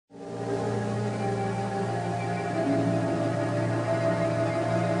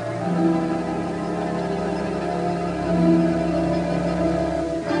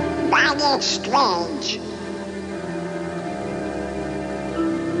It's strange.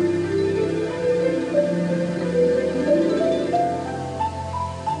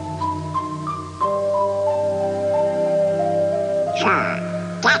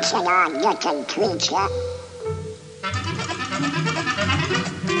 That's an odd-looking creature.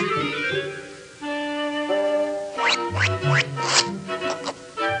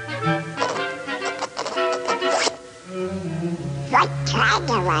 What kind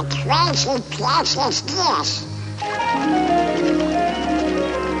of a crazy place is this?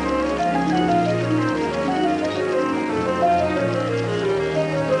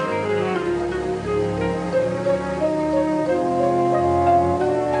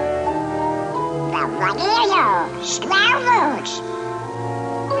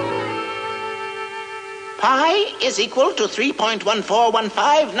 Pi is equal to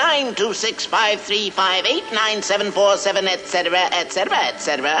 3.1415926535897447, etc., etc.,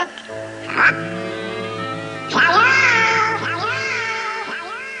 etc.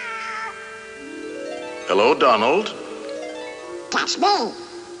 Hello, Donald. That's me.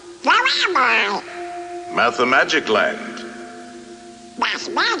 Where am I? Mathmagic land.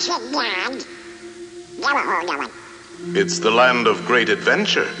 Mathmagic land? Never heard of it. It's the land of great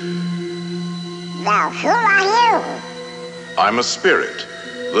adventure. Now, who are you? I'm a spirit,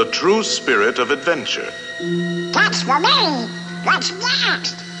 the true spirit of adventure. That's for me. What's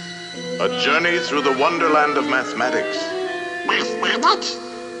next? A journey through the wonderland of mathematics. Mathematics?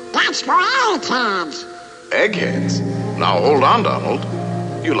 That's for eggheads. Eggheads? Now hold on, Donald.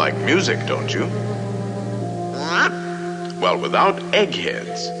 You like music, don't you? Yeah? Well, without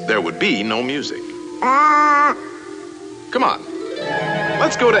eggheads, there would be no music. Come on.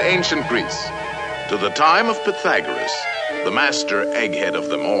 Let's go to ancient Greece, to the time of Pythagoras, the master egghead of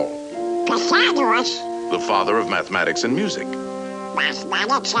them all. Pythagoras? The father of mathematics and music.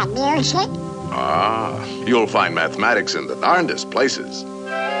 Mathematics and music? Ah, you'll find mathematics in the darndest places.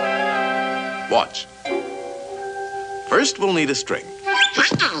 Watch. First, we'll need a string.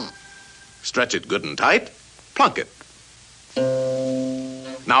 Stretch it good and tight. Plunk it.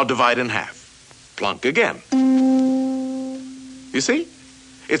 Now divide in half. Plunk again. You see?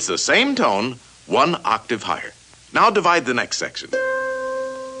 It's the same tone, one octave higher. Now divide the next section.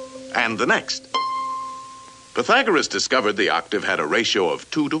 And the next. Pythagoras discovered the octave had a ratio of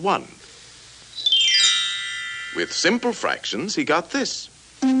 2 to 1. With simple fractions, he got this.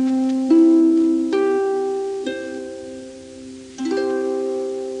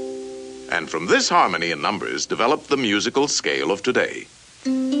 And from this harmony in numbers developed the musical scale of today.